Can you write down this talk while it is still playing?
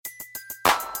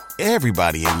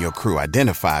Everybody in your crew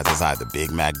identifies as either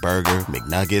Big Mac Burger,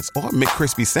 McNuggets, or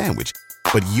McCrispy Sandwich.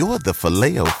 But you're the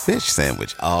Filet-O-Fish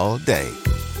Sandwich all day.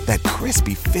 That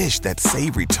crispy fish, that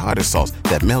savory tartar sauce,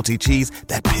 that melty cheese,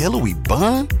 that pillowy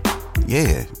bun.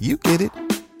 Yeah, you get it.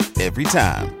 Every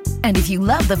time. And if you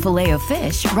love the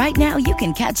Filet-O-Fish, right now you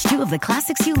can catch two of the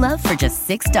classics you love for just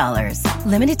 $6.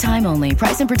 Limited time only.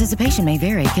 Price and participation may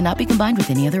vary. Cannot be combined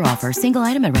with any other offer. Single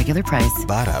item at regular price.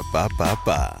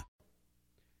 Ba-da-ba-ba-ba.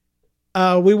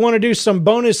 We want to do some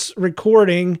bonus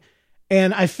recording,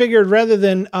 and I figured rather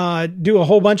than do a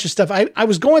whole bunch of stuff, I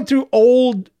was going through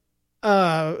old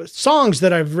songs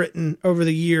that I've written over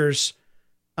the years.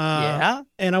 And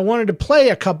I wanted to play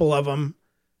a couple of them.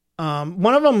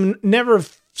 One of them never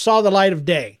saw the light of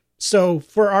day. So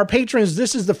for our patrons,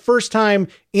 this is the first time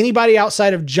anybody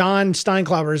outside of John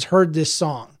Steinklauber has heard this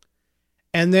song.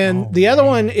 And then the other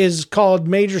one is called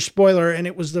Major Spoiler, and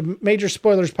it was the Major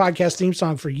Spoilers podcast theme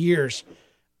song for years.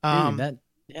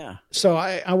 So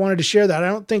I wanted to share that. I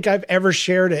don't think I've ever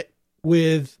shared it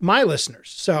with my listeners.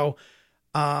 So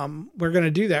we're going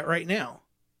to do that right now.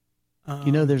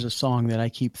 There's a song that I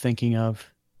keep thinking of,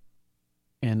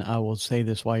 and I will say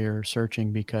this while you're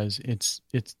searching because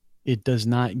it does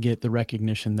not get the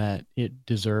recognition that it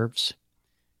deserves,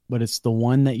 but it's the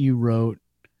one that you wrote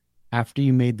after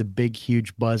you made the big,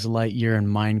 huge Buzz Lightyear in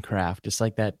Minecraft. It's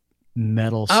like that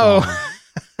metal song.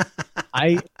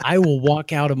 I will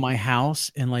walk out of my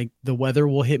house and like the weather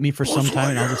will hit me for some time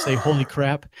and I'll just say, holy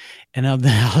crap. And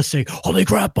then I'll say, holy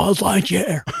crap, Buzz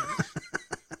Lightyear.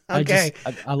 Okay.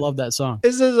 I love that song.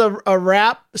 This is a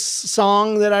rap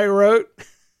song that I wrote.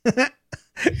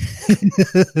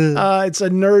 It's a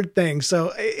nerd thing.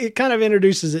 So it kind of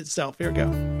introduces itself. Here we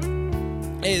go.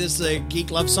 Hey, this is a geek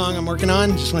love song I'm working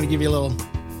on. Just want to give you a little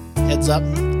heads up.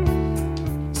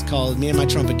 It's called Me and My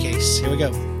Trumpet Case. Here we go.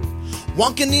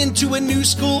 Walking into a new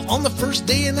school on the first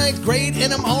day of 9th grade,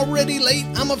 and I'm already late,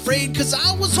 I'm afraid, cause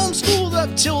I was homeschooled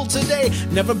up till today.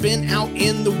 Never been out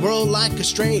in the world like a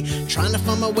stray, trying to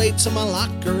find my way to my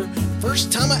locker.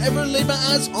 First time I ever laid my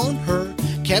eyes on her.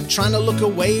 Kept trying to look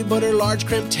away, but her large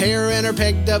crimped hair and her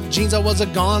pegged up jeans, I was a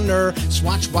goner.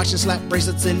 Swatch, watch, and slap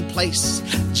bracelets in place.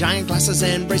 Giant glasses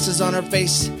and braces on her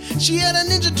face. She had a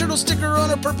Ninja Turtle sticker on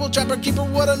her purple trapper keeper.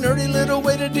 What a nerdy little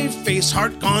way to deface.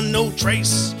 Heart gone, no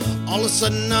trace. All of a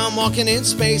sudden I'm walking in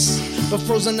space, but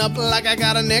frozen up like I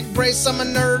got a neck brace. I'm a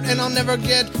nerd and I'll never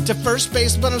get to first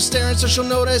base, but I'm staring so she'll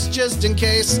notice just in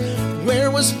case. Where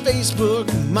was Facebook,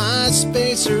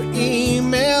 MySpace, or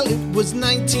email? It was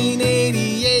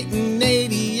 1988 and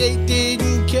 88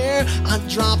 didn't care. I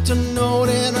dropped a note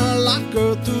in her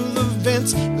locker through the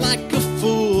vents like a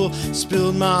fool.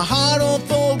 Spilled my heart on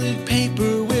folded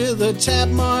paper with a tab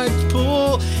marked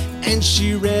pull. And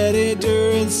she read it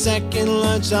during second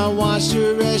lunch. I watched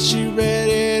her as she read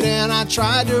it, and I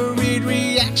tried to read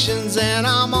reactions, and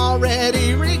I'm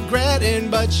already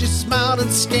regretting. But she smiled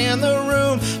and scanned the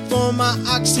room for my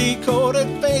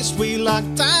oxy-coated face. We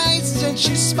locked eyes, and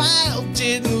she smiled,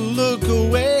 didn't look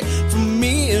away from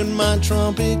me and my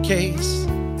trumpet case.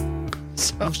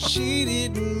 So she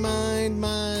didn't mind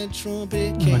my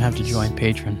trumpet case. I'm gonna have to join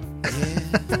Patreon.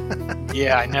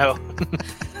 Yeah, I know.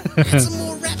 Get some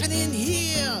more rapping in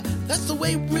here. That's the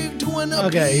way we're doing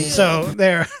up here. Okay, so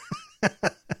there.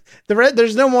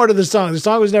 There's no more to the song. The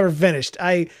song was never finished.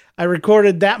 I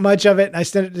recorded that much of it, and I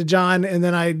sent it to John, and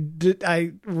then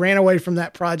I ran away from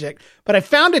that project. But I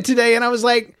found it today, and I was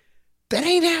like, that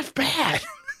ain't half bad.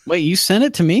 Wait, you sent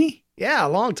it to me? Yeah, a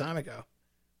long time ago.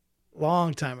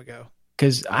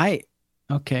 Because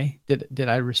did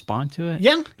I respond to it?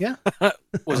 Yeah.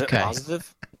 Was it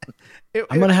positive?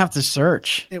 I'm gonna have to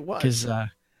search. It was. Because all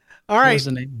right,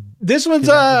 this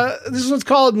one's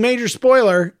called Major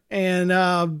Spoiler,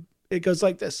 and it goes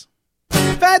like this.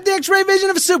 Fat Dick's Ray vision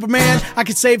of a Superman. I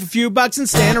could save a few bucks and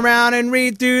stand around and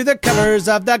read through the covers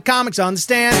of the comics on the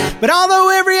stand. But although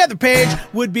every other page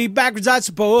would be backwards, I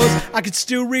suppose I could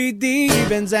still read the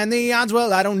evens and the odds.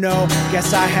 Well, I don't know.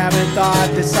 Guess I haven't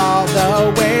thought this all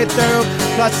the way through.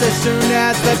 Plus, as soon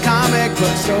as the comic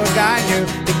book store guy knew,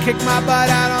 he kicked my butt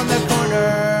out on the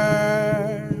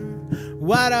corner.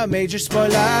 What a major spoiler.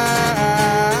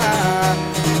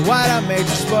 What a major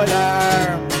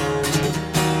spoiler.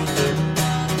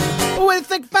 Way to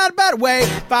think about a better way.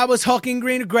 If I was hulking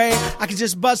green or gray, I could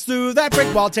just bust through that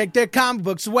brick wall, take their comic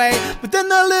books away. But then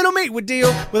the little meat would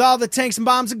deal with all the tanks and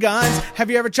bombs and guns.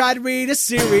 Have you ever tried to read a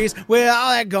series with all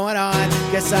that going on?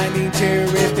 Guess I need to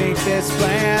rethink this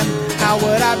plan. How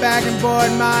would I back and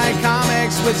board my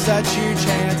comics with such huge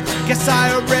hands? Guess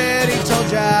I already told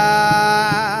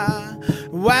ya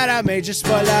What a major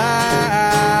spoiler.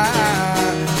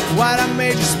 What a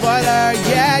major spoiler.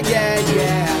 Yeah, yeah,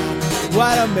 yeah.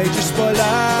 What a major spoiler.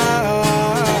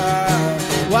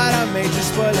 What a major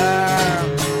spoiler.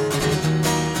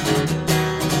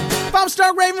 If I'm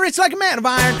stark raving rich like a man of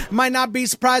iron, might not be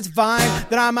surprised to find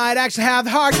that I might actually have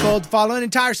the heart cold to follow an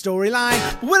entire storyline.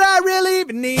 But would I really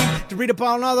even need to read up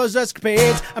on all those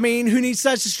escapades? I mean, who needs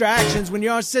such distractions when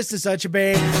your sister's such a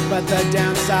babe? But the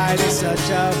downside is such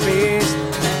a beast,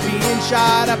 being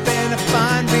shot up in a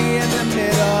fun, being the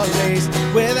Middle East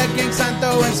with a gang sign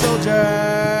throwing soldier.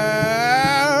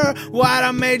 What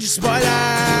a major spoiler.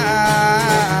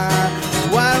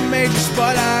 What a major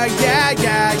spoiler. Yeah,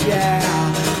 yeah, yeah.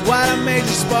 What a major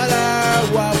spoiler.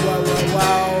 Whoa, whoa, whoa,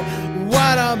 whoa.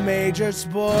 What a major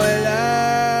spoiler.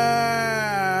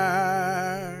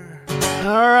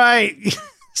 All right.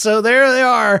 So there they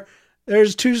are.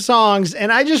 There's 2 songs.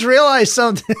 And I just realized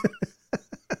something.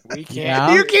 We can't.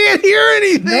 Yeah. You can't hear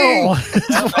anything. No.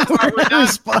 We're not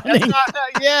responding.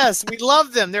 Yes, we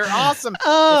love them. They're awesome.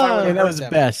 Okay, that was the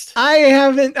best.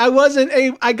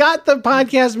 I got the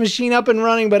podcast machine up and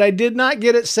running, but I did not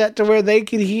get it set to where they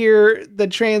could hear the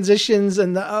transitions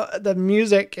and the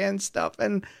music and stuff.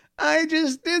 And I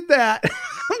just did that.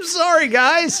 I'm sorry,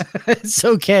 guys. It's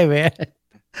okay, man.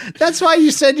 That's why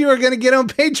you said you were going to get on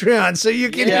Patreon so you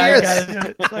can hear this.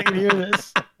 So I can hear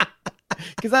this.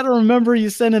 Because I don't remember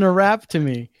you sending a rap to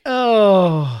me.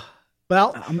 Oh,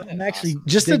 well, I'm actually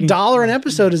just $1 an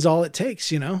episode is all it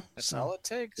takes, you know. That's all it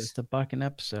takes. Just $1 an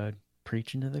episode,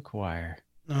 preaching to the choir.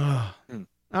 Oh.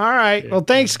 All right. Well,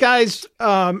 thanks, guys,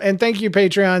 and thank you,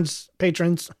 patrons.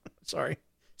 Sorry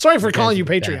for calling you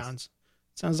Patreons.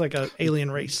 Sounds like an alien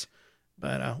race,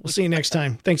 but we'll see you next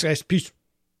time. Thanks, guys. Peace.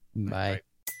 Bye.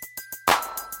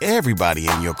 Everybody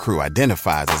in your crew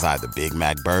identifies as either Big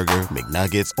Mac Burger,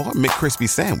 McNuggets, or McCrispy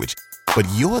Sandwich. But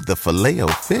you're the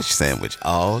Filet-O-Fish Sandwich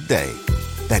all day.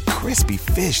 That crispy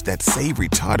fish, that savory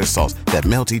tartar sauce, that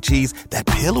melty cheese, that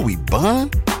pillowy bun.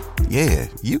 Yeah,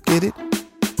 you get it.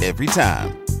 Every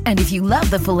time. And if you love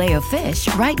the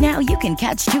Filet-O-Fish, right now you can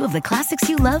catch 2 of the classics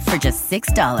you love for just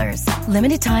 $6.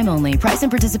 Limited time only. Price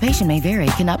and participation may vary.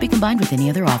 Cannot be combined with any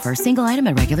other offer. Single item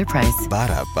at regular price.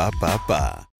 Ba-da-ba-ba-ba.